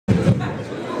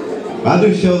I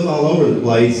do shows all over the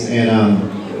place, and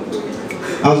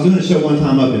I was doing a show one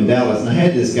time up in Dallas, and I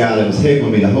had this guy that was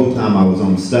heckling me the whole time I was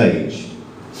on stage.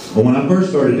 But when I first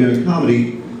started doing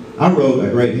comedy, I wrote a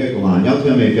great heckle line. Y'all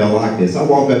tell me if y'all like this. I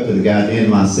walk up to the guy at the end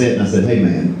of my set and I said, "Hey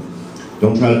man,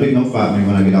 don't try to pick no fight with me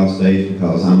when I get off stage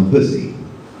because I'm a pussy.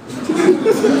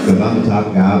 Because I'm the type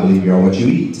of guy I believe you're what you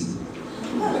eat.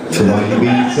 So why you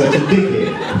being such a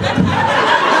dickhead?"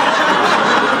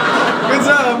 Good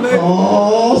job, man.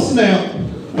 Oh snap!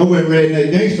 I went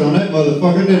redneck gangster on that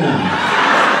motherfucker, didn't I?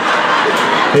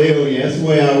 Hell yeah, that's the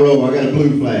way I roll. I got a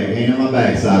blue flag hanging on my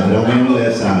backside, but don't mean on the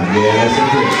left side. Yeah, that's a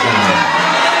good side.